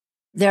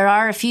there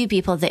are a few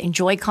people that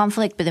enjoy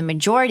conflict, but the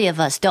majority of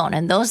us don't.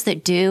 And those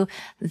that do,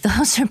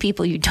 those are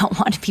people you don't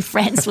want to be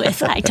friends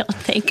with, I don't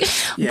think.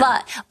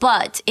 Yeah.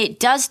 But it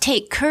does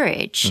take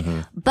courage.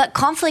 Mm-hmm. But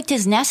conflict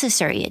is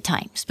necessary at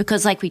times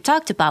because like we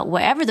talked about,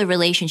 wherever the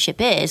relationship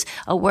is,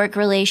 a work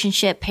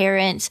relationship,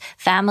 parents,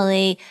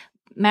 family,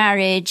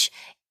 marriage,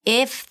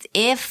 if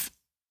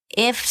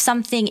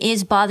something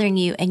is bothering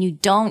you and you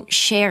don't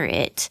share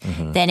it,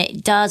 mm-hmm. then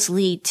it does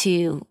lead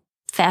to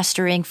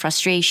festering,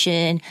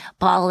 frustration,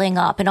 bottling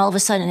up, and all of a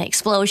sudden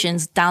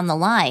explosions down the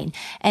line.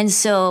 And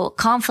so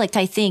conflict,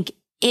 I think,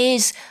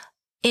 is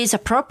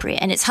appropriate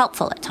and it's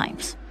helpful at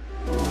times.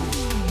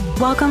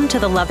 Welcome to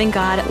the Loving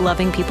God,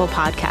 Loving People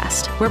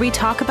podcast, where we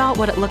talk about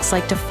what it looks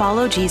like to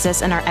follow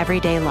Jesus in our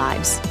everyday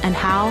lives and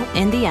how,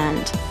 in the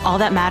end, all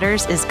that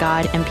matters is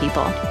God and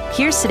people.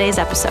 Here's today's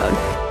episode.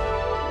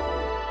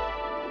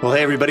 Well,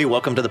 hey, everybody.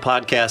 Welcome to the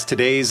podcast.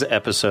 Today's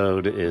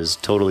episode is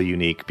totally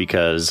unique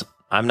because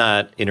I'm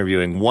not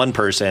interviewing one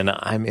person.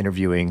 I'm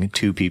interviewing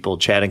two people,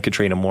 Chad and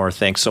Katrina Moore.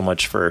 Thanks so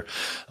much for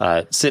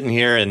sitting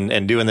here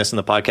and doing this in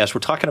the podcast.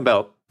 We're talking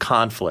about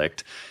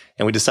conflict.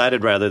 And we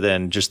decided rather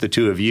than just the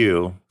two of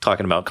you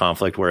talking about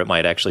conflict where it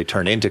might actually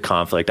turn into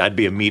conflict, I'd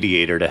be a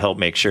mediator to help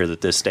make sure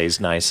that this stays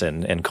nice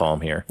and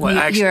calm here.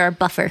 Well, you're a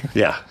buffer.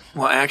 Yeah.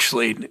 Well,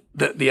 actually,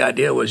 the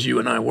idea was you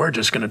and I were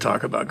just going to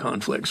talk about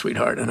conflict,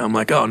 sweetheart. And I'm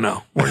like, oh,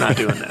 no, we're not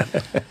doing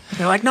that.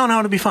 They're like, no,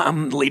 it'll be fine.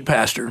 I'm the lead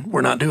pastor.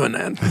 We're not doing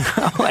that.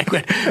 I'm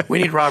like, we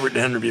need Robert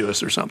to interview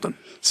us or something.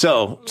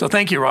 So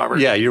thank you, Robert.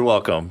 Yeah, you're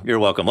welcome. You're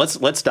welcome.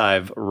 Let's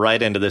dive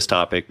right into this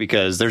topic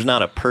because there's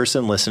not a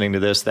person listening to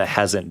this that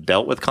hasn't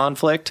dealt with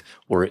conflict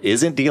or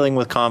isn't dealing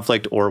with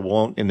conflict or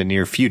won't in the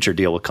near future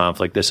deal with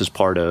conflict. This is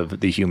part of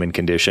the human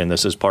condition.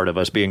 This is part of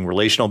us being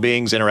relational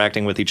beings,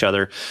 interacting with each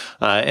other.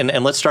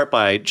 And let's start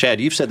by,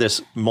 Chad, you've said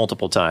this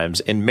multiple times.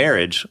 In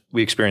marriage,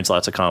 we experience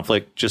lots of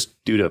conflict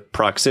just due to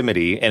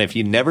proximity. And if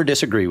you never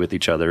disagree with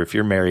each other, if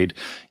you're married,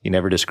 you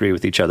never disagree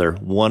with each other,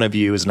 one of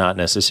you is not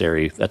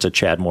necessary. That's a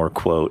Chad Moore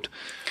quote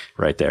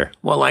right there.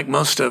 Well, like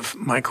most of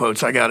my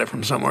quotes, I got it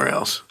from somewhere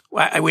else.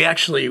 We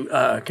actually,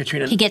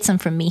 Katrina. He gets them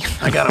from me.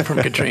 I got them from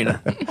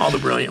Katrina. All the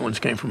brilliant ones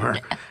came from her.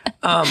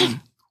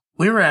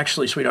 We were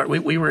actually, sweetheart,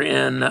 we were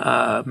in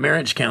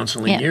marriage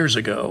counseling years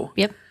ago.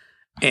 Yep.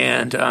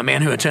 And a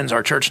man who attends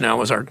our church now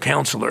was our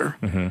counselor.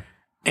 Mm-hmm.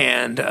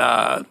 And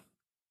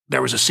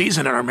there was a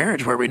season in our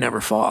marriage where we never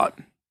fought.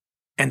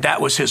 And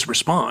that was his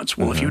response.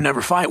 Well, mm-hmm. if you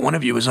never fight, one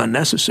of you is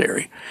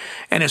unnecessary.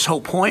 And his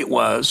whole point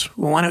was,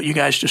 well, why don't you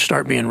guys just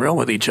start being real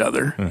with each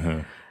other?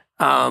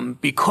 Mm-hmm.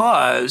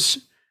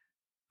 Because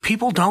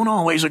people don't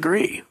always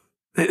agree.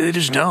 They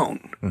just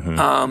don't.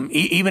 Mm-hmm.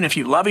 Even if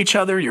you love each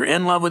other, you're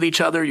in love with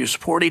each other, you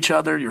support each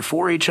other, you're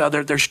for each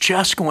other, there's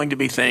just going to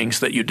be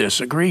things that you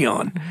disagree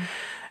on. Mm-hmm.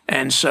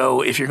 And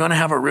so if you're going to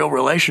have a real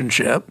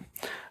relationship,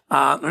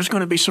 there's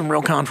going to be some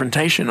real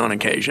confrontation on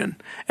occasion.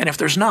 And if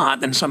there's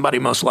not, then somebody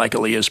most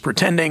likely is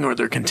pretending or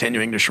they're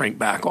continuing to shrink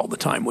back all the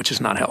time, which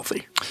is not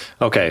healthy.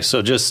 Okay,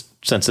 so just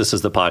since this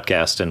is the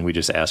podcast and we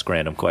just ask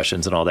random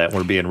questions and all that,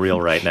 we're being real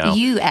right now.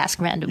 You ask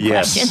random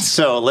questions. Yes.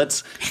 So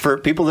for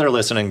people that are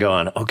listening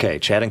going, okay,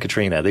 Chad and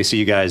Katrina, they see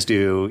you guys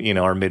do,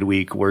 our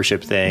midweek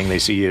worship thing. They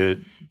see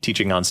you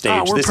teaching on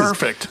stage. We're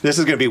perfect. This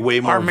is going to be way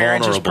more vulnerable. Our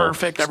marriage is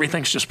perfect.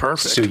 Everything's just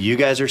perfect. So you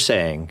guys are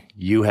saying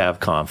you have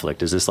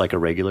conflict. Is this like a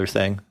regular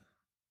thing?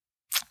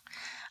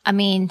 I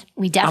mean,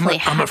 we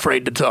definitely I'm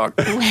afraid to talk.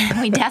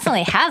 We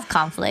definitely have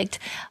conflict.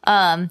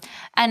 And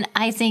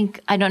I think,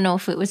 I don't know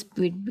if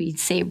we'd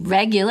say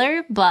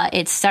regular, but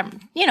it's,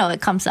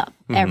 it comes up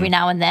every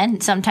now and then.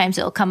 Sometimes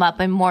it'll come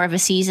up in more of a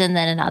season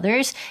than in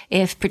others,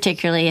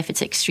 particularly if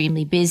it's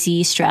extremely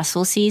busy,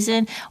 stressful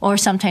season, or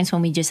sometimes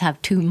when we just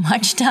have too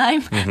much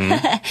time.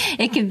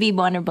 Mm-hmm. It can be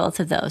one or both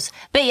of those.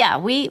 But yeah,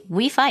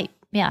 we fight.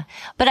 Yeah.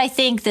 But I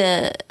think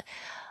the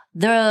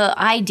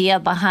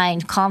idea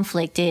behind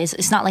conflict is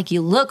it's not like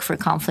you look for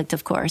conflict,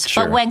 of course,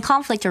 sure. But when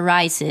conflict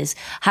arises,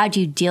 how do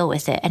you deal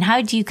with it? And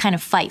how do you kind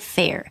of fight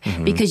fair?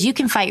 Mm-hmm. Because you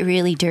can fight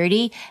really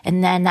dirty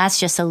and then that's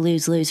just a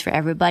lose-lose for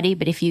everybody.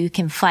 But if you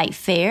can fight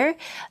fair,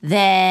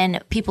 then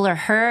people are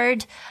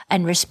heard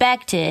and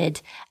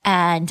respected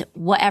and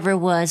whatever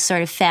was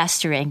sort of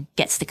festering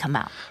gets to come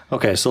out.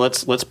 Okay. So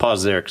let's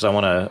pause there because I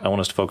want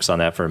us to focus on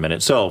that for a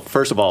minute. So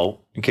first of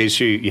all, in case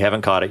you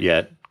haven't caught it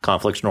yet,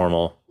 conflict's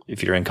normal.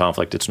 If you're in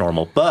conflict, it's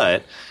normal,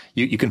 but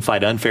you can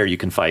fight unfair. You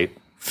can fight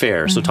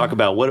fair. Mm-hmm. So talk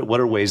about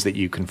what are ways that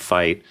you can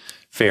fight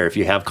fair if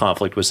you have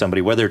conflict with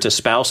somebody, whether it's a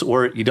spouse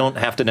or you don't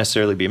have to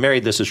necessarily be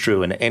married. This is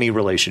true in any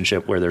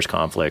relationship where there's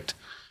conflict.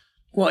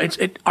 Well,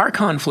 our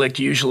conflict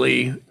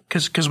usually,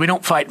 because we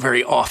don't fight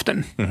very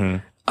often, mm-hmm.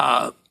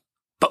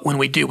 But when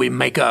we do, we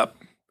make up.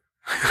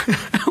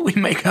 We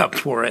make up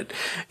for it.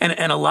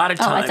 And a lot of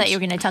times... Oh, I thought you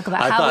were going to talk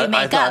about how we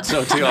make up. I thought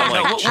so, too. I'm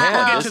like, we'll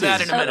get to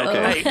that in a minute.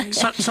 Okay. Hey,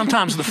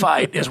 sometimes the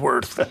fight is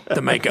worth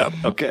the makeup.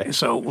 Okay.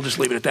 So we'll just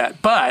leave it at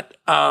that. But,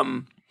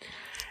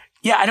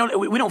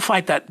 we don't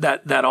fight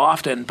that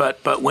often,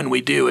 but when we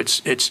do,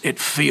 it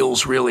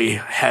feels really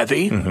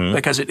heavy mm-hmm.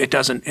 because it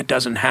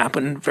doesn't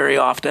happen very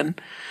often.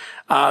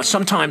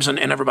 Sometimes, and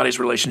everybody's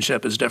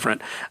relationship is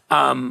different.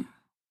 I'm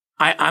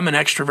an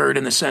extrovert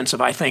in the sense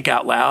of I think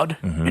out loud.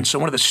 And so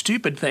one of the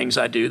stupid things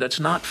I do that's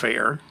not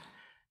fair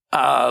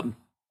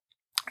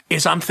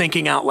is I'm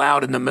thinking out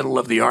loud in the middle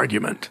of the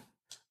argument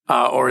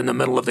or in the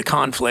middle of the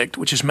conflict,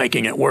 which is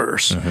making it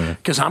worse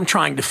because I'm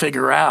trying to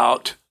figure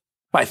out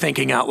by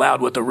thinking out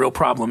loud what the real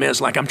problem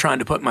is. Like I'm trying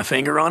to put my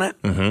finger on it.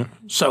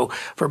 So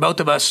for both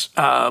of us,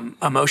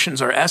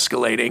 emotions are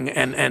escalating.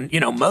 And,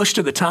 most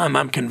of the time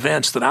I'm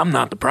convinced that I'm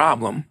not the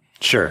problem.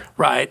 Sure.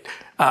 Right.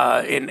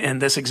 In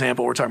this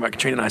example, we're talking about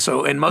Katrina and I.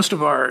 So in most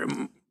of our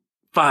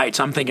fights,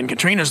 I'm thinking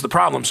Katrina's the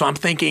problem. So I'm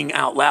thinking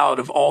out loud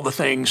of all the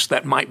things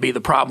that might be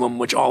the problem,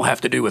 which all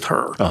have to do with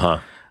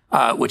her,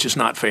 which is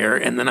not fair.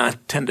 And then I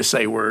tend to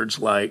say words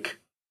like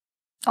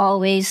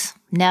always,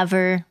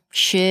 never,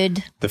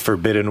 should. The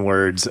forbidden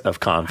words of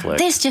conflict.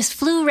 This just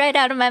flew right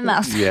out of my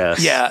mouth.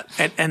 Yes. Yeah.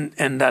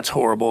 And that's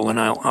horrible. And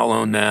I'll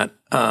own that.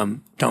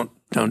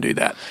 Don't do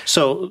that.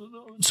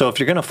 So if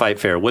you're going to fight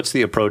fair, what's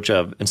the approach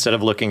of, instead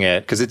of looking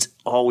at, because it's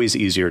always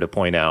easier to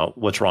point out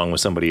what's wrong with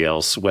somebody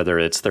else, whether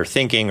it's their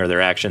thinking or their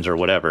actions or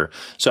whatever.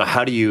 So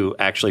how do you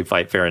actually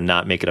fight fair and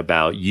not make it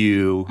about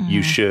you,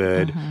 you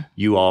should,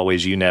 you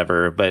always, you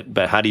never,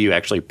 but how do you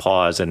actually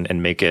pause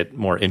and make it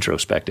more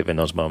introspective in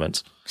those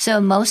moments?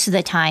 So most of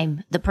the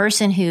time, the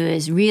person who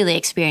is really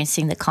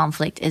experiencing the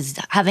conflict is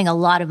having a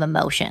lot of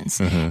emotions.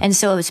 And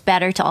so it's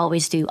better to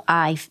always do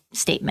I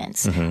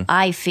statements.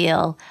 I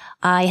feel,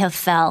 I have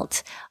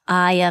felt,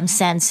 I am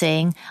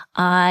sensing,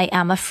 I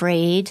am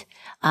afraid,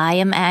 I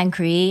am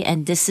angry,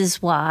 and this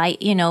is why,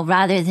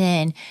 rather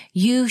than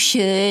you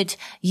should,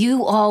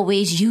 you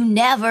always, you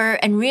never,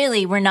 and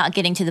really we're not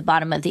getting to the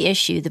bottom of the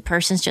issue. The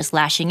person's just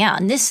lashing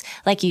out. And this,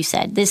 like you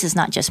said, this is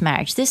not just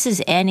marriage. This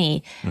is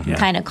any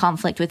kind of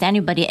conflict with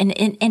anybody.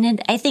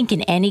 And I think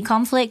in any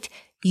conflict,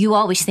 you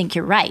always think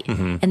you're right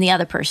and the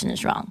other person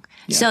is wrong.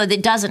 Yeah. So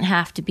it doesn't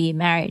have to be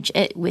marriage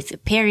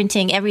with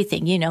parenting,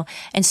 everything,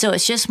 And so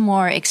it's just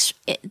more,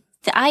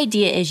 the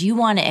idea is you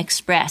want to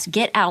express,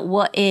 get out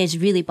what is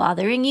really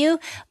bothering you,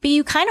 but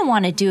you kind of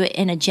want to do it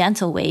in a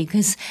gentle way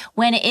because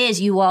when it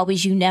is you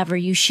always, you never,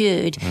 you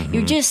should,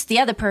 you're just, the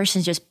other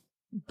person's just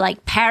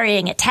like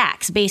parrying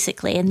attacks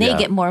basically, and they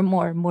get more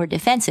and more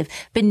defensive,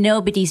 but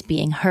nobody's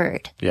being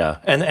heard. Yeah.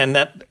 And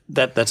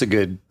that's a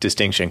good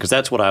distinction because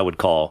that's what I would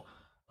call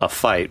a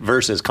fight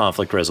versus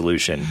conflict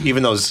resolution.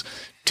 Even those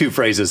two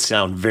phrases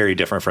sound very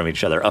different from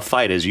each other. A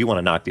fight is you want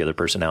to knock the other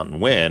person out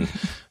and win.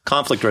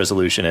 Conflict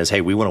resolution is,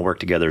 hey, we want to work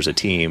together as a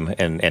team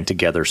and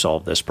together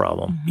solve this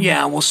problem.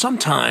 Yeah, well,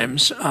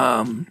 sometimes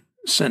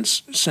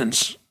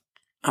since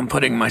I'm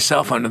putting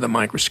myself under the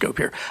microscope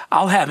here,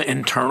 I'll have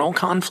internal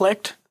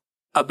conflict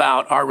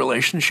about our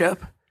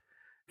relationship.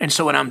 And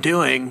so what I'm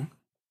doing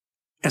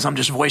is I'm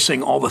just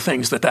voicing all the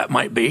things that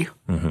might be,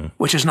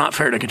 which is not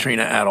fair to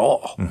Katrina at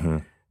all.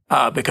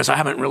 Because I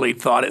haven't really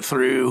thought it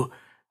through.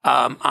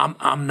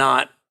 I'm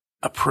not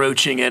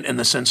approaching it in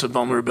the sense of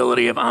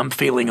vulnerability of I'm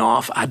feeling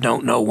off. I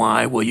don't know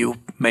why.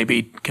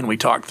 Can we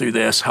talk through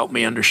this? Help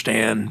me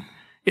understand.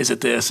 Is it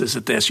this? Is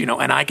it this?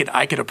 And I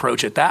could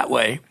approach it that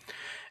way.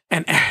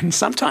 And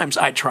sometimes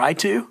I try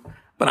to,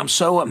 but I'm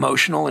so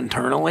emotional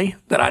internally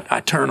that I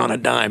turn on a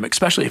dime,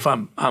 especially if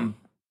I'm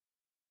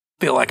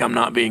feel like I'm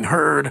not being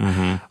heard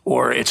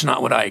or it's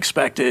not what I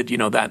expected,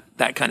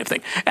 that kind of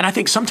thing. And I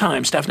think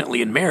sometimes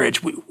definitely in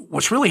marriage,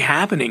 what's really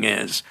happening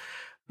is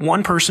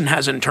one person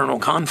has internal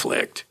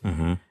conflict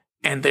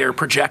and they're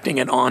projecting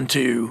it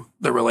onto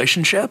the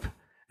relationship.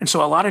 And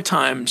so a lot of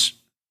times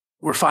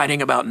we're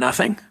fighting about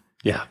nothing.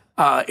 Yeah.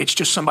 It's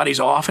just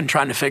somebody's off and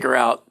trying to figure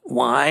out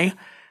why.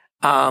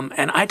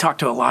 And I talk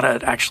to a lot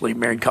of actually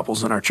married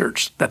couples in our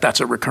church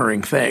that's a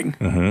recurring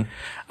thing.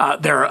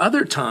 There are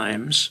other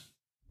times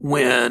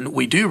when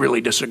we do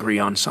really disagree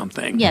on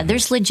something. Yeah,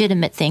 there's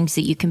legitimate things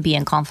that you can be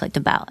in conflict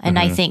about. And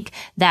I think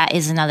that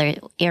is another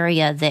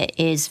area that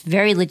is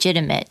very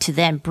legitimate to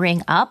then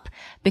bring up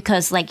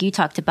because like you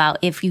talked about,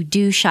 if you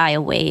do shy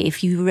away,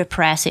 if you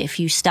repress it, if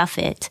you stuff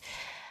it,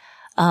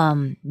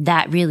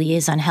 that really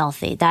is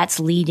unhealthy. That's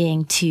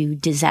leading to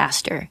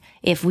disaster.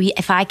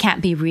 If I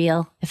can't be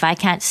real, if I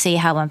can't say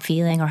how I'm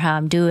feeling or how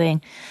I'm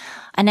doing,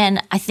 and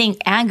then I think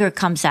anger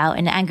comes out,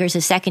 and anger is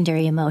a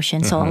secondary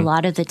emotion. So a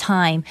lot of the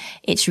time,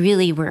 it's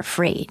really we're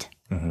afraid.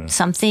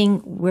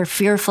 Something we're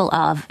fearful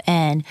of,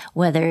 and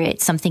whether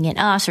it's something in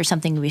us or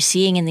something we're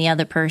seeing in the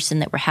other person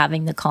that we're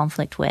having the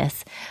conflict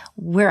with,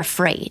 we're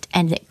afraid,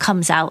 and it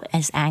comes out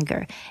as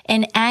anger.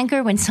 And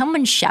anger, when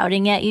someone's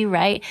shouting at you,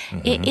 right,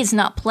 it is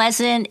not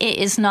pleasant. It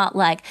is not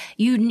like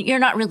you're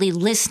not really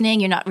listening.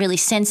 You're not really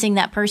sensing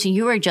that person.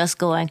 You are just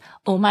going,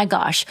 oh my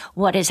gosh,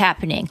 what is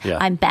happening? Yeah.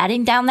 I'm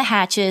batting down the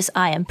hatches.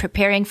 I am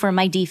preparing for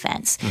my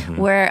defense.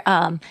 Where,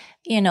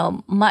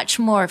 much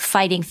more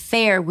fighting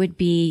fair would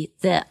be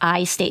the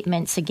I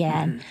statements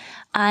again.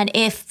 And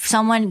if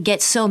someone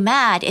gets so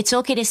mad, it's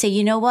okay to say,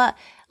 you know what?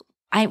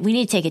 we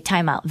need to take a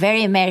time out.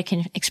 Very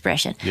American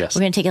expression. Yes.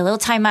 We're going to take a little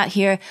time out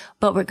here,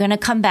 but we're going to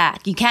come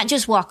back. You can't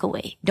just walk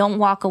away. Don't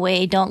walk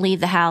away. Don't leave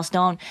the house.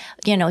 Don't,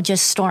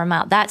 just storm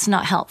out. That's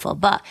not helpful.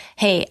 But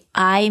hey,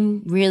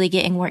 I'm really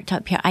getting worked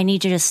up here. I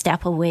need you to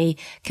step away.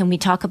 Can we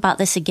talk about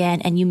this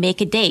again? And you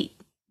make a date,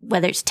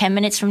 whether it's 10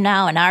 minutes from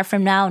now, an hour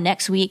from now,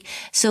 next week,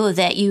 so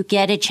that you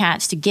get a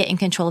chance to get in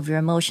control of your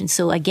emotions.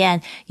 So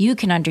again, you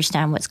can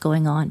understand what's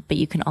going on, but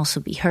you can also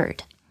be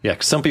heard. Yeah,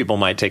 'cause some people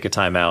might take a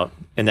time out,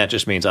 and that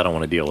just means I don't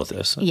want to deal with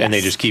this. Yes. And they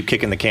just keep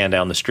kicking the can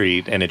down the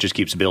street, and it just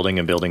keeps building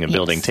and building and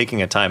building. Yes.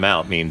 Taking a time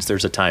out means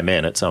there's a time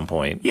in at some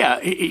point. Yeah,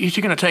 you're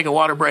going to take a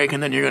water break,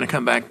 and then you're going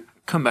to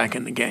come back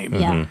in the game.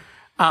 Yeah.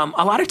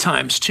 A lot of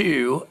times,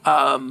 too,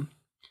 a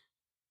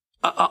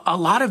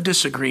lot of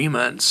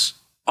disagreements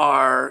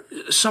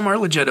some are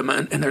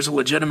legitimate, and there's a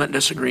legitimate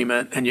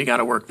disagreement, and you got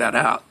to work that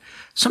out.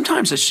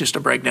 Sometimes it's just a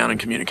breakdown in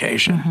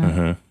communication.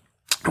 Mm-hmm.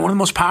 And one of the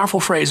most powerful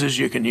phrases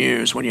you can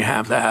use when you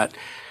have that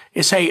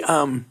is, hey,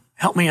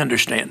 help me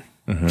understand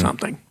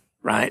something,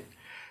 right?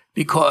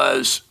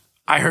 Because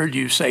I heard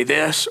you say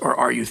this, or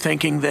are you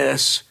thinking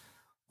this,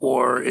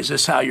 or is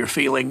this how you're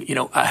feeling?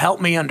 Help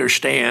me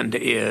understand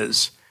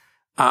is,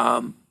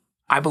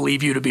 I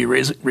believe you to be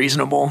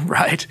reasonable,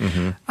 right?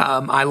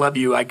 I love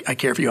you. I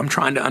care for you. I'm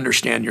trying to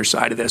understand your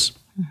side of this.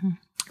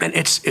 And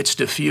it's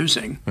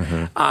diffusing.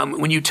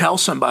 When you tell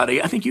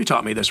somebody, I think you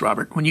taught me this,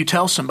 Robert, when you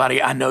tell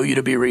somebody, I know you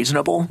to be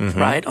reasonable,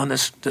 right, on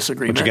this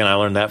disagreement. Which again, I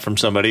learned that from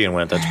somebody and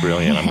went, that's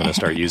brilliant. I'm going to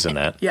start using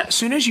that. Yeah, as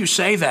soon as you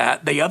say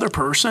that, the other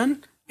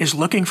person is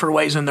looking for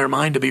ways in their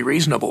mind to be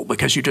reasonable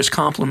because you just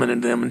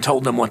complimented them and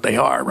told them what they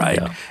are, right?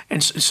 Yeah.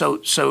 And so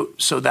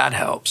that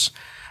helps.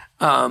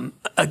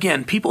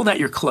 Again, people that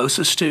you're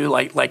closest to,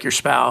 like your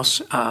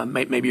spouse,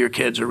 maybe your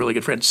kids are really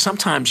good friends,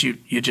 sometimes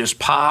you just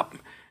pop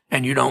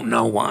and you don't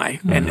know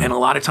why. And a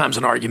lot of times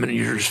an argument,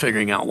 you're just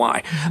figuring out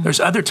why. There's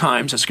other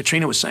times, as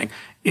Katrina was saying,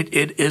 it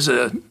is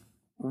a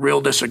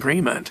real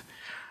disagreement.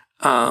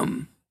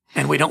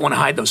 And we don't want to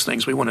hide those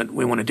things. We want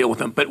to deal with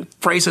them. But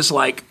phrases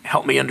like,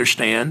 help me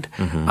understand,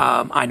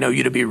 I know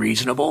you to be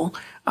reasonable,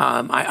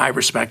 I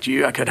respect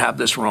you, I could have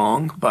this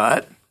wrong,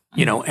 but,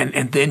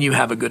 and then you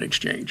have a good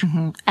exchange.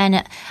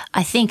 And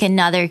I think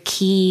another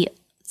key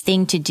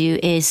thing to do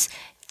is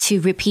to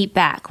repeat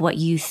back what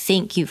you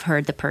think you've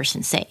heard the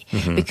person say.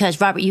 Because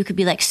Robert, you could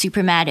be like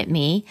super mad at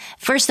me.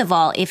 First of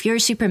all, if you're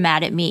super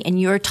mad at me and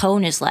your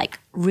tone is like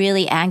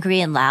really angry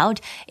and loud,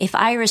 if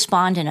I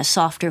respond in a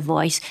softer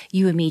voice,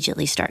 you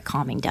immediately start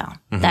calming down.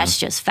 That's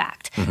just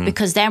fact.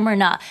 Because then we're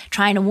not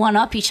trying to one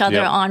up each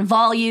other on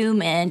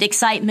volume and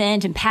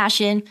excitement and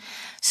passion.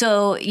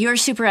 So you're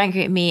super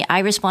angry at me. I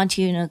respond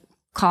to you in a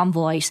calm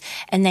voice,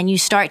 and then you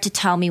start to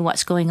tell me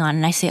what's going on.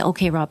 And I say,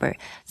 okay, Robert,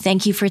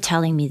 thank you for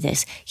telling me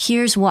this.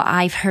 Here's what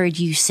I've heard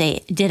you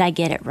say. Did I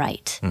get it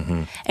right?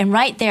 And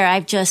right there,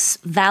 I've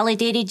just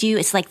validated you.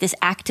 It's like this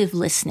active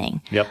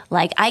listening.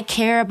 Like, I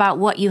care about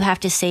what you have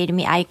to say to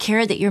me. I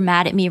care that you're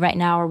mad at me right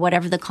now, or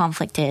whatever the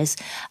conflict is.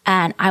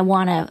 And I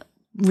want to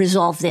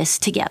resolve this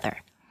together.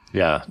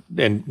 Yeah.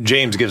 And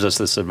James gives us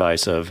this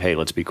advice of, hey,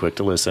 let's be quick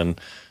to listen,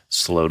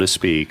 slow to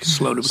speak,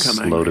 slow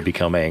to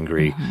become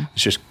angry.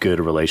 It's just good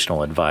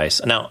relational advice.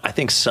 Now, I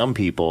think some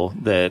people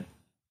that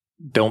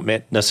don't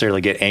necessarily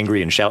get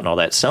angry and shout and all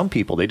that, some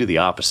people, they do the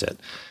opposite.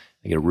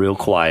 They get real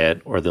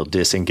quiet, or they'll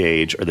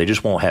disengage, or they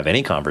just won't have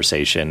any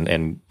conversation,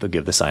 and they'll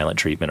give the silent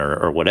treatment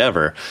or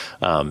whatever.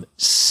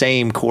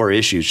 Same core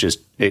issues, just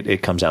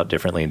it comes out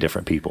differently in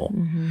different people.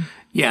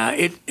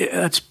 Yeah,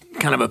 that's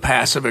kind of a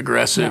passive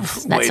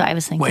aggressive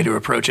way to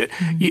approach it.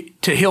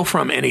 To heal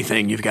from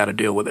anything, you've got to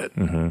deal with it.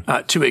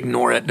 To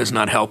ignore it does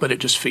not help it; it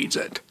just feeds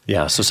it.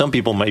 Yeah. So some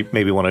people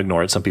maybe want to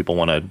ignore it. Some people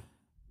want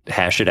to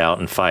hash it out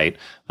and fight.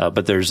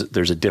 But there's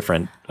a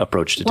different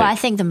approach to take. Well, I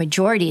think the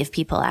majority of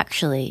people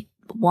actually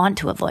want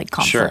to avoid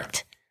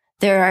conflict.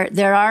 Sure.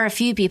 There are a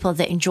few people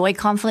that enjoy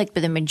conflict,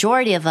 but the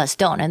majority of us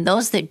don't. And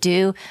those that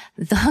do,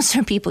 those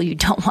are people you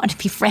don't want to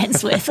be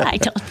friends with, I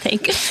don't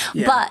think.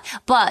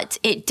 But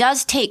it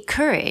does take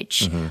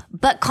courage.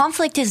 But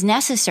conflict is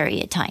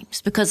necessary at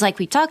times, because like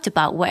we talked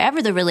about,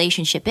 wherever the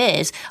relationship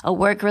is, a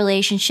work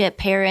relationship,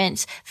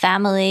 parents,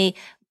 family,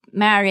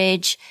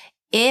 marriage,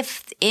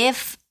 if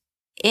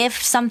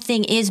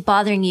something is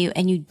bothering you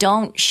and you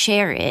don't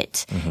share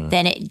it,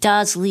 then it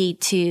does lead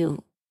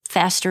to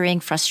festering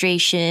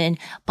frustration,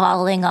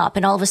 bottling up,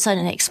 and all of a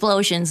sudden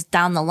explosions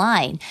down the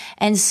line.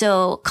 And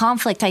so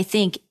conflict, I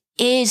think,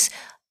 is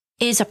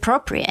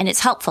appropriate, and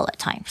it's helpful at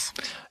times.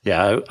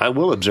 Yeah, I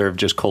will observe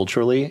just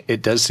culturally,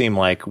 it does seem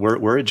like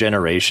we're a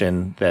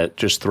generation that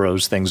just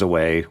throws things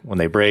away. When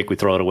they break, we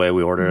throw it away.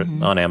 We order it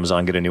on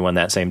Amazon, get a new one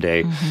that same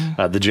day.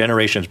 The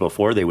generations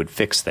before, they would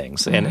fix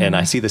things. And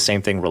I see the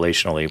same thing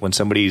relationally. When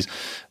somebody's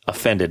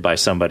offended by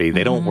somebody,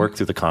 they don't work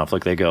through the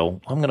conflict. They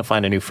go, I'm going to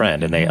find a new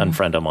friend, and they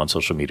unfriend them on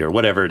social media or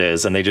whatever it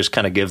is. And they just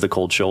kind of give the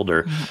cold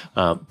shoulder.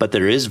 But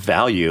there is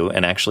value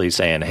in actually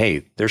saying,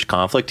 hey, there's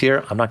conflict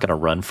here. I'm not going to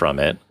run from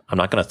it. I'm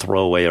not going to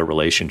throw away a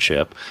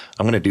relationship.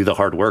 I'm going to do the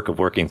hard work of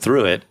working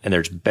through it. And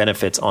there's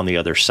benefits on the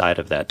other side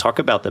of that. Talk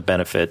about the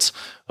benefits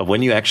of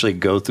when you actually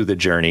go through the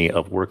journey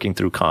of working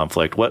through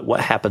conflict. What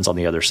happens on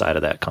the other side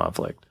of that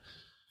conflict?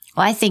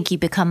 Well, I think you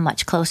become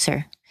much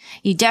closer.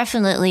 You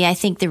definitely, I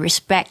think the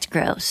respect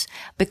grows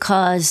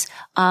because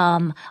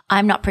I'm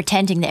not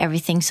pretending that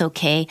everything's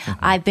okay.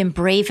 I've been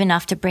brave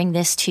enough to bring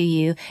this to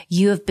you.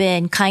 You have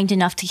been kind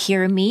enough to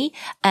hear me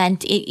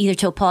and either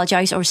to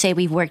apologize or say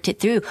we've worked it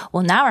through.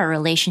 Well, now our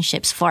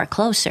relationship's far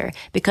closer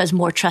because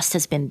more trust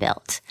has been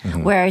built.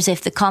 Whereas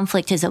if the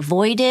conflict is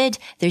avoided,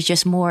 there's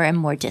just more and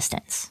more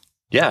distance.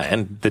 Yeah.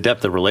 And the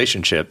depth of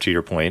relationship, to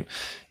your point,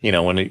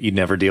 when you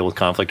never deal with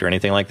conflict or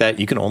anything like that,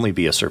 you can only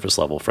be a surface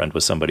level friend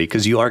with somebody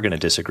because you are going to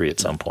disagree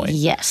at some point.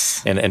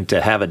 Yes. And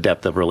to have a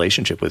depth of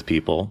relationship with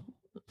people,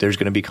 there's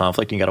going to be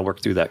conflict. And you got to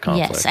work through that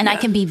conflict. Yes. And I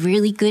can be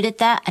really good at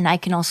that. And I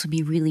can also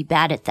be really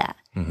bad at that.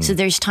 So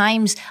there's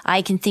times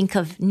I can think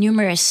of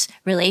numerous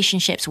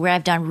relationships where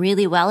I've done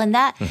really well in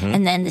that.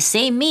 And then the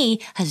same me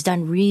has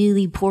done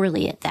really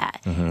poorly at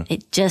that.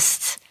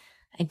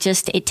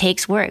 It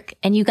takes work.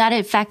 And you got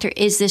to factor,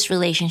 is this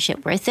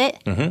relationship worth it?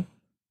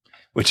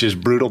 Which is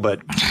brutal, but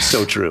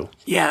so true.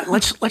 Yeah,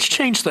 let's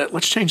change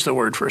the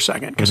word for a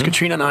second, because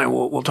Katrina and I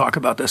will talk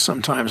about this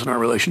sometimes in our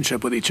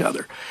relationship with each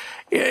other.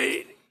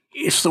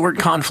 It's the word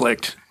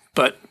conflict,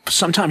 but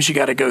sometimes you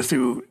got to go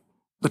through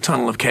the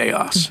tunnel of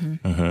chaos.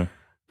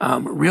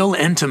 Real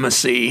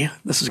intimacy,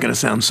 this is going to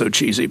sound so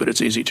cheesy, but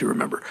it's easy to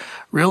remember.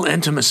 Real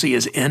intimacy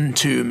is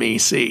into me.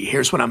 See,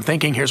 here's what I'm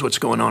thinking. Here's what's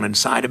going on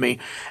inside of me.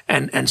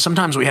 And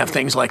sometimes we have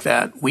things like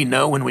that. We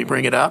know when we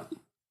bring it up,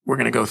 we're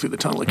going to go through the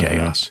tunnel of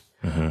chaos.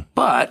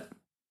 But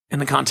in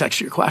the context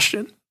of your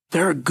question,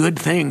 there are good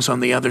things on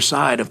the other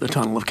side of the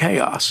tunnel of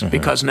chaos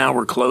because now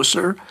we're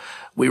closer.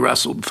 We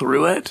wrestled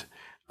through it.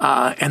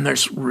 And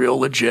there's real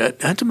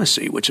legit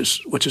intimacy, which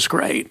is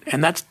great.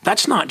 And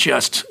that's not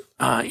just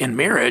in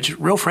marriage.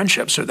 Real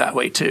friendships are that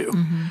way too.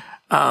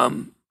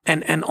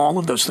 And all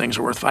of those things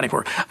are worth fighting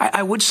for.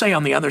 I would say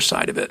on the other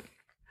side of it,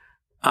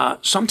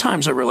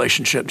 sometimes a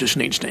relationship just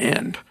needs to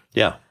end.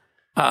 Yeah.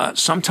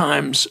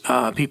 Sometimes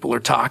people are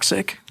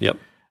toxic. Yep.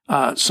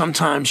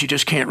 Sometimes you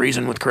just can't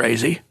reason with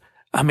crazy.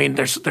 I mean,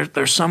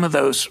 there's some of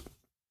those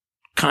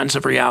kinds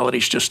of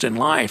realities just in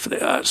life.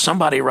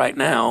 Somebody right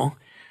now,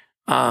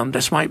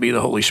 this might be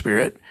the Holy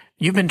Spirit.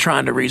 You've been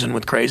trying to reason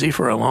with crazy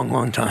for a long,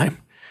 long time.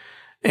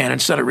 And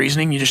instead of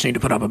reasoning, you just need to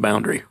put up a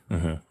boundary,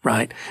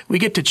 right? We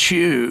get to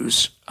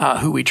choose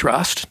who we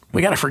trust.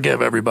 We got to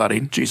forgive everybody.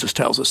 Jesus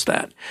tells us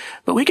that,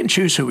 but we can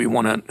choose who we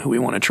want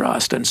to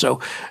trust. And so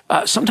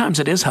sometimes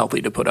it is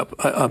healthy to put up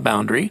a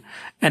boundary,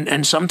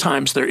 and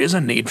sometimes there is a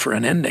need for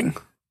an ending,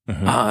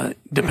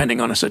 depending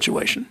on a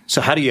situation.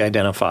 So how do you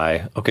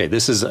identify? Okay,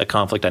 this is a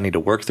conflict I need to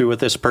work through with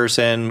this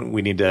person.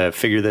 We need to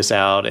figure this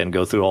out and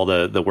go through all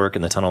the work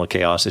in the tunnel of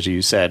chaos, as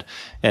you said.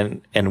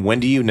 And when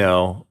do you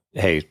know?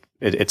 Hey,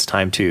 it's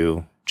time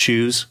to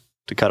choose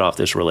to cut off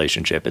this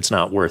relationship. It's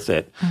not worth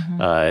it.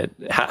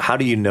 How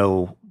do you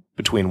know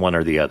between one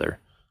or the other?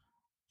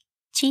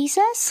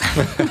 Jesus?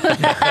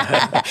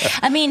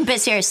 I mean,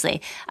 but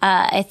seriously,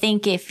 I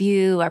think if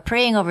you are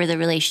praying over the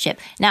relationship,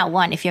 now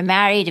one, if you're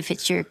married, if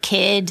it's your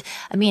kid,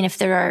 I mean, if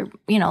there are,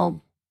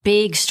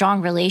 big,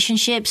 strong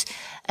relationships,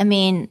 I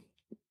mean,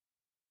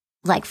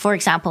 like, for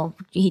example,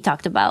 he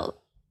talked about,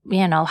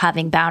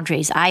 having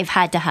boundaries. I've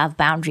had to have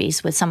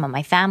boundaries with some of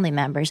my family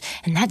members,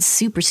 and that's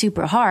super,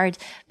 super hard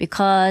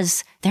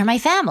because they're my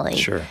family.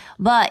 Sure.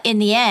 But in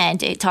the end,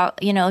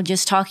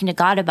 just talking to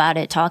God about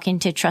it, talking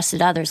to trusted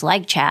others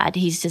like Chad,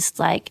 he's just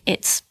like,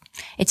 it's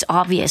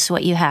obvious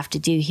what you have to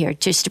do here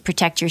just to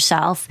protect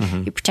yourself.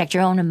 You protect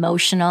your own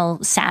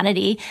emotional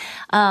sanity.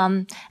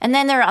 And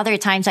then there are other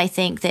times I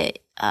think that,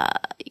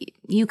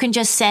 you can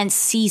just sense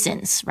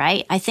seasons,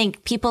 right? I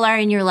think people are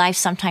in your life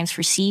sometimes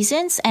for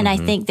seasons. And I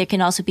think there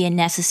can also be a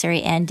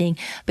necessary ending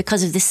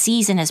because of the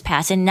season has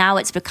passed and now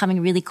it's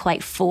becoming really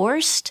quite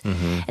forced.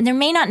 And there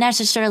may not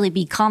necessarily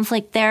be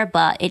conflict there,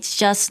 but it's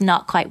just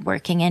not quite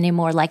working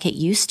anymore like it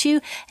used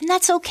to. And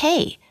that's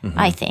okay,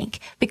 I think,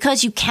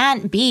 because you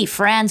can't be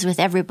friends with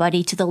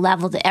everybody to the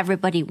level that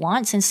everybody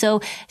wants. And so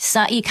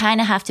you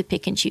kind of have to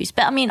pick and choose.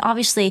 But I mean,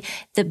 obviously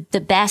the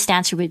best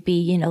answer would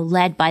be,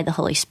 led by the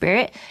Holy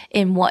Spirit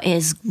in what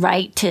is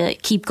right to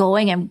keep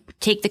going and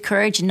take the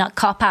courage and not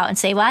cop out and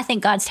say, well, I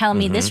think God's telling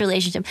me this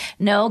relationship.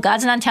 No,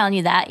 God's not telling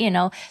you that,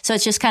 So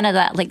it's just kind of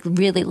that, like,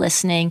 really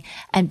listening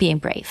and being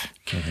brave.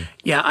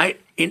 Yeah.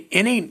 In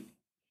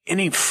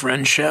any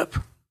friendship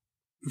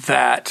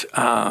that,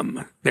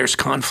 there's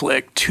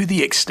conflict to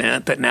the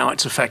extent that now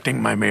it's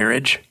affecting my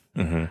marriage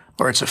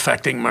or it's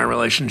affecting my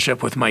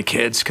relationship with my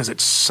kids because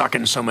it's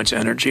sucking so much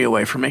energy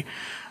away from me.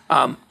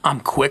 I'm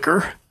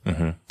quicker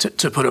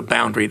to put a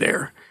boundary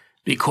there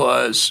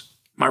because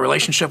my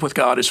relationship with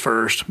God is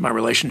first. My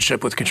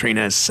relationship with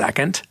Katrina is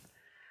second.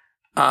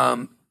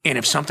 And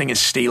if something is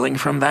stealing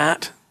from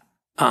that,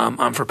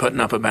 I'm for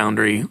putting up a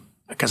boundary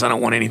because I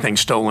don't want anything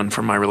stolen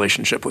from my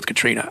relationship with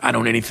Katrina. I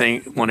don't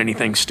want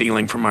anything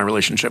stealing from my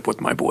relationship with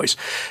my boys.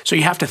 So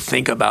you have to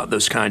think about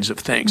those kinds of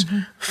things.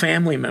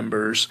 Family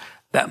members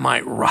that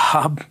might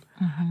rob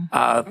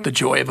the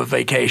joy of a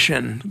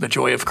vacation, the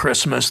joy of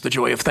Christmas, the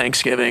joy of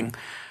Thanksgiving.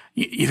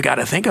 You've got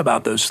to think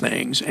about those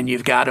things, and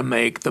you've got to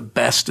make the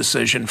best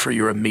decision for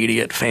your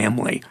immediate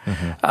family.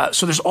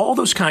 So there's all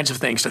those kinds of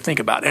things to think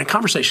about. In a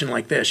conversation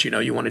like this,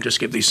 you want to just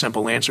give these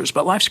simple answers,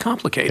 but life's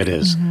complicated. It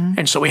is.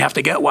 And so we have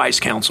to get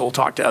wise counsel,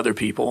 talk to other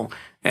people,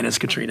 and as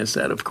Katrina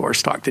said, of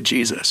course, talk to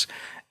Jesus,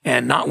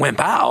 and not wimp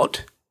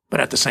out,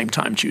 but at the same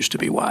time choose to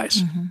be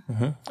wise.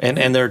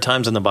 And there are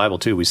times in the Bible,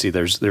 too, we see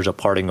there's a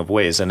parting of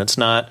ways, and it's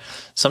not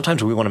 –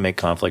 sometimes we want to make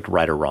conflict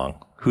right or wrong.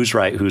 Who's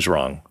right, who's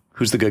wrong?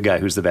 Who's the good guy?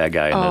 Who's the bad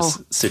guy in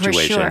this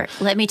situation? For sure.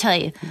 Let me tell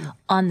you,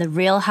 on the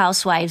Real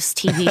Housewives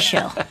TV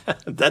show.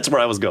 That's where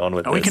I was going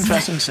with this. Are we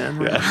confessing sin?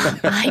 Right?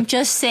 I'm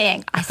just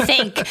saying, I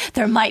think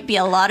there might be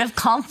a lot of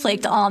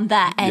conflict on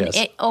that. And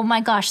oh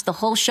my gosh, the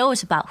whole show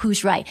is about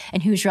who's right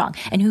and who's wrong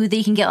and who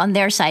they can get on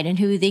their side and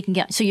who they can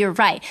get. So you're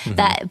right.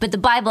 But the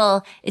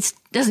Bible, it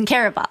doesn't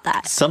care about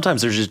that.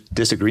 Sometimes there's just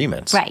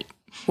disagreements. Right.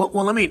 Well,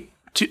 let me,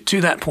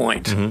 to that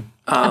point.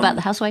 About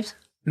the housewives?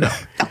 No.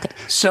 Okay.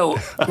 So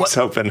I was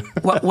hoping.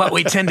 what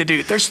we tend to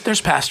do,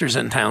 there's pastors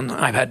in town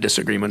I've had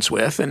disagreements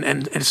with,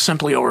 and it's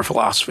simply over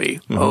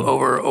philosophy,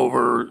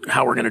 over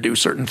how we're going to do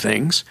certain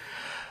things.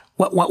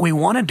 What we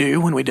want to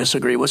do when we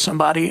disagree with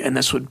somebody, and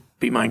this would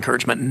be my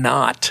encouragement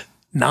not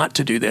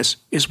to do this,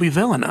 is we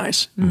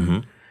villainize.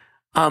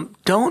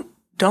 Don't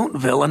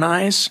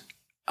villainize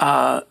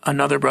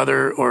another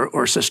brother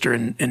or sister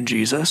in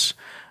Jesus.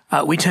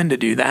 We tend to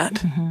do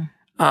that.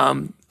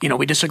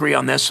 We disagree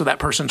on this, so that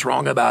person's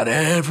wrong about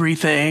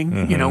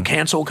everything.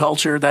 Cancel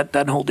culture,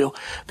 that whole deal.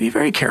 Be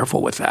very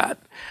careful with that.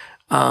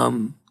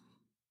 And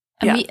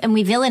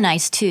we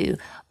villainize too,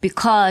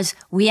 because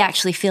we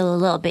actually feel a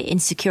little bit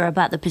insecure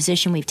about the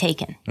position we've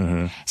taken.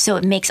 So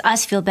it makes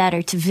us feel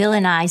better to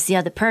villainize the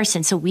other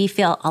person, so we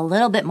feel a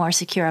little bit more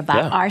secure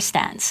about our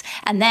stance.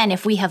 And then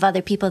if we have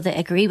other people that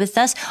agree with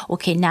us,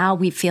 okay, now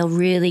we feel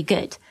really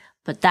good.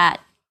 But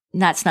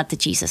that's not the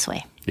Jesus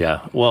way.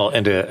 Yeah. Well,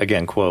 and to,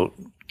 again, quote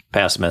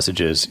past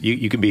messages,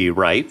 you can be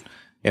right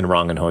and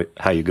wrong in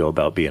how you go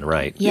about being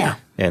right. Yeah.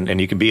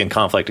 And you can be in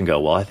conflict and go,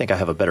 well, I think I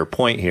have a better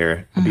point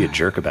here, and be a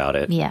jerk about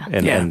it. Yeah.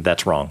 And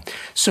that's wrong.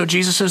 So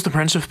Jesus is the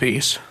Prince of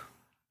Peace.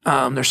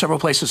 There's several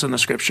places in the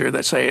Scripture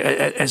that say,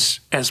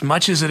 as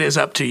much as it is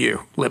up to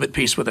you, live at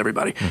peace with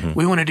everybody.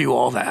 We want to do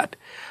all that.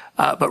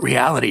 But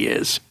reality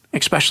is,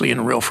 especially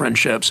in real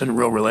friendships and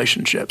real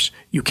relationships,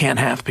 you can't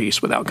have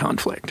peace without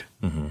conflict.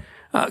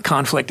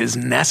 Conflict is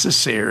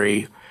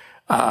necessary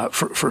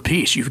for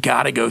peace. You've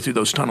got to go through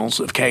those tunnels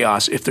of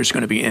chaos if there's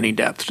going to be any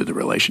depth to the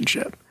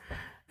relationship.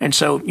 And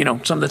so,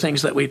 some of the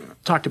things that we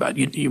talked about,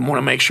 you want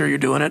to make sure you're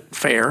doing it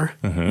fair.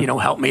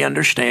 Help me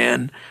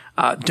understand.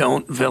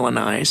 Don't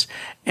villainize.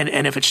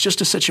 And if it's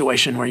just a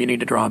situation where you need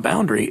to draw a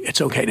boundary,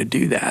 it's okay to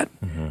do that.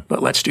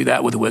 But let's do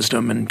that with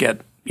wisdom and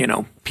get,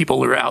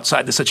 people who are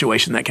outside the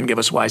situation that can give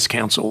us wise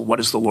counsel. What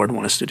does the Lord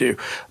want us to do?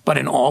 But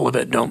in all of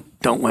it, don't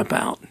wimp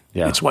out.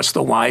 Yeah. It's what's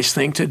the wise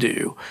thing to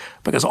do,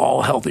 because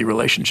all healthy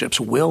relationships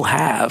will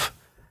have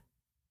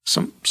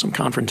some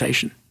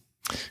confrontation.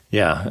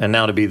 Yeah. And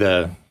now to be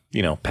the,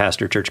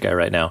 pastor church guy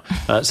right now,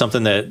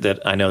 something that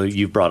I know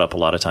you've brought up a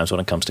lot of times when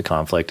it comes to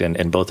conflict,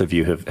 and both of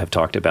you have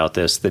talked about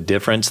this, the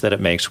difference that it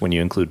makes when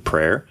you include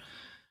prayer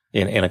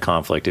in a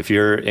conflict. If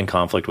you're in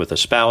conflict with a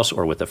spouse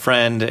or with a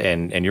friend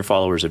and you're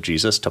followers of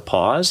Jesus, to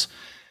pause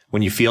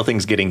when you feel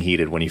things getting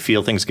heated, when you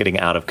feel things getting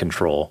out of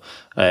control,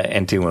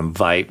 and to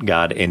invite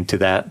God into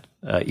that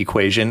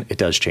equation, it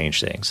does change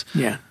things.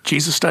 Yeah.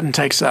 Jesus doesn't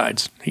take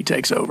sides. He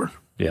takes over.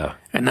 Yeah.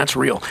 And that's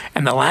real.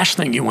 And the last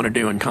thing you want to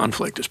do in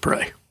conflict is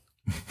pray.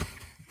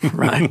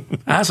 Right?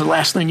 That's the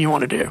last thing you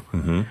want to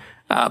do.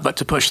 But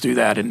to push through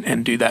that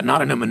and do that,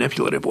 not in a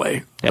manipulative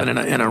way, but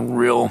in a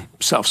real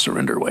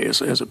self-surrender way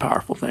is a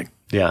powerful thing.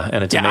 Yeah,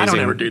 and it's amazing. I don't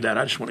ever do that.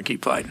 I just want to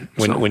keep fighting.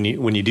 When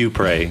you do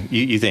pray,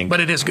 you think... But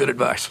it is good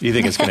advice. You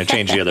think it's going to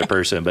change the other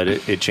person, but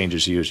it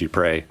changes you as you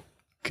pray.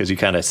 Because you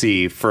kind of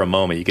see, for a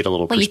moment, you get a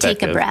little perspective. You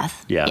take a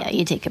breath. Yeah,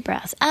 you take a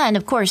breath. And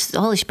of course,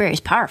 the Holy Spirit is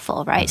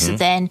powerful, right? So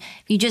then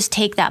if you just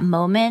take that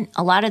moment,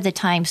 a lot of the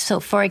time, so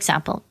for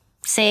example,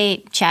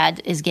 say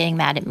Chad is getting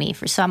mad at me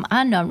for some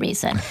unknown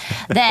reason,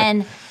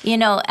 then,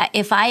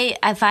 if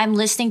I'm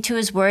listening to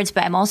his words,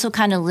 but I'm also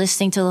kind of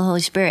listening to the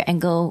Holy Spirit and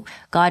go,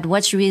 God,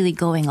 what's really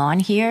going on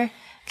here?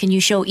 Can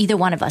you show either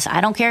one of us? I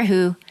don't care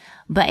who,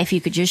 but if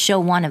you could just show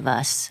one of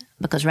us,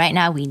 because right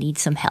now we need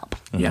some help.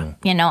 Yeah.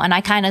 And I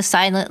kind of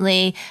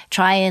silently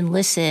try and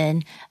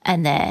listen,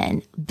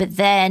 but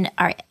then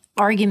our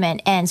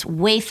argument ends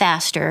way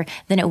faster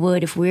than it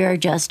would if we were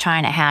just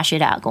trying to hash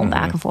it out, going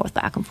back and forth,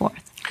 back and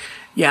forth.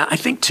 Yeah, I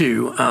think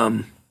too,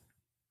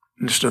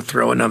 just to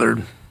throw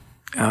another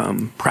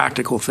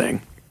practical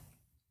thing,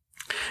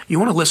 you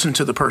want to listen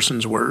to the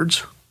person's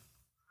words,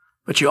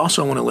 but you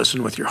also want to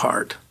listen with your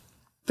heart.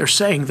 They're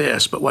saying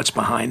this, but what's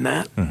behind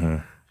that?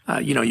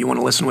 You want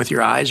to listen with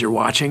your eyes. You're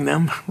watching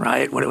them,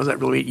 right? What was that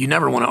really? You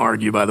never want to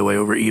argue, by the way,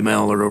 over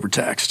email or over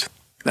text.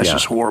 That's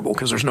just horrible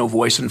because there's no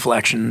voice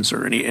inflections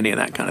or any of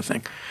that kind of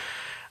thing.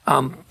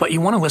 But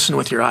you want to listen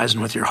with your eyes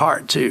and with your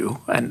heart too,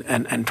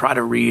 and try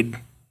to read,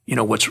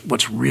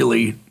 what's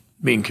really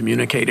being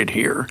communicated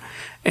here.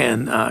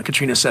 And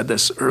Katrina said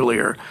this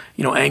earlier.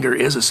 Anger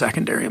is a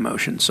secondary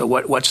emotion. So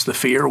what's the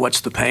fear?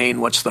 What's the pain?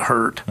 What's the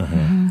hurt?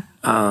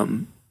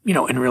 And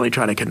really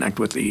try to connect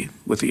with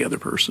the other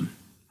person.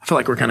 I feel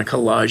like we're kind of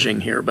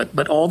collaging here,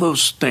 but all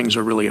those things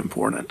are really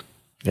important.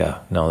 Yeah,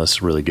 no,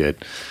 that's really good.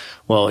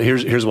 Well,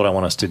 here's what I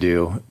want us to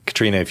do.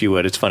 Katrina, if you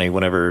would, it's funny,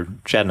 whenever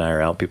Chad and I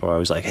are out, people are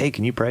always like, hey,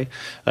 can you pray?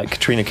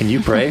 Katrina, can you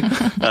pray?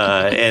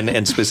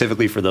 And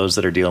specifically for those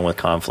that are dealing with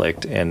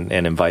conflict and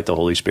invite the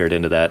Holy Spirit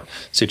into that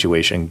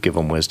situation, give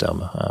them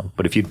wisdom.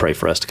 But if you'd pray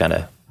for us to kind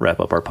of wrap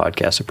up our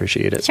podcast,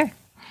 appreciate it. Sure.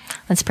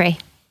 Let's pray.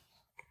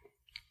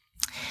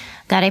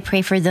 God, I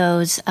pray for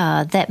those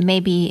that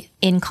may be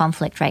in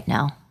conflict right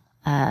now.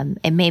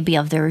 It may be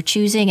of their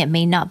choosing. It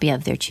may not be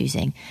of their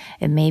choosing.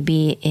 It may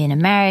be in a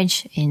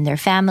marriage, in their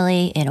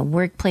family, in a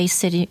workplace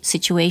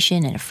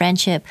situation, in a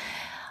friendship.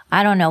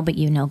 I don't know, but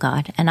you know,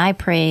 God. And I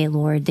pray,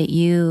 Lord, that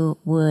you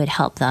would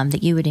help them,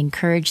 that you would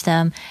encourage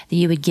them, that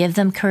you would give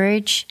them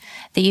courage,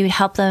 that you would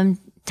help them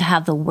to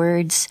have the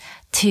words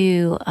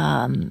to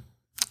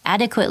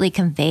adequately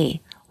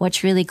convey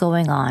what's really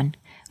going on.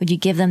 Would you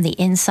give them the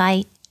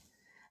insight,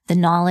 the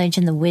knowledge,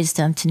 and the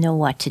wisdom to know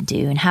what to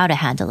do and how to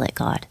handle it,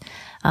 God?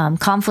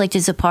 Conflict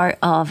is a part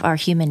of our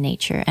human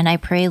nature. And I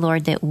pray,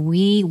 Lord, that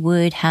we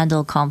would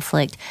handle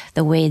conflict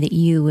the way that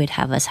you would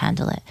have us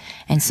handle it.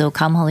 And so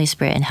come, Holy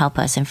Spirit, and help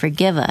us and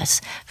forgive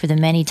us for the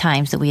many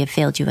times that we have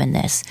failed you in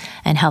this,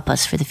 and help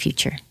us for the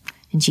future.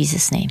 In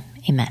Jesus' name,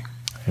 amen.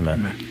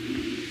 Amen.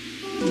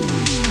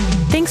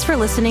 Thanks for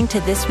listening to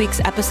this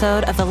week's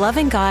episode of the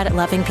Loving God,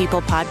 Loving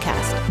People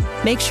podcast.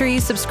 Make sure you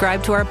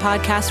subscribe to our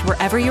podcast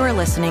wherever you are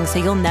listening so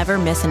you'll never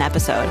miss an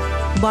episode.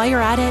 While you're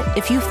at it,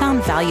 if you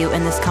found value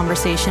in this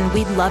conversation,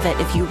 we'd love it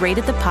if you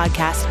rated the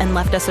podcast and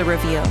left us a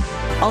review.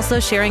 Also,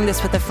 sharing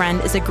this with a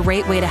friend is a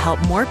great way to help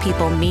more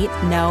people meet,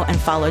 know, and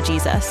follow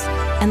Jesus.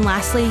 And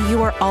lastly,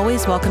 you are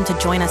always welcome to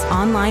join us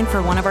online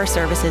for one of our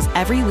services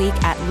every week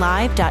at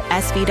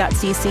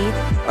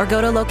live.sv.cc or go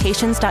to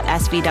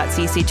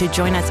locations.sv.cc to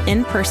join us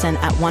in person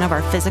at one of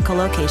our physical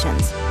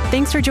locations.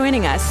 Thanks for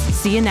joining us.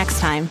 See you next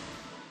time.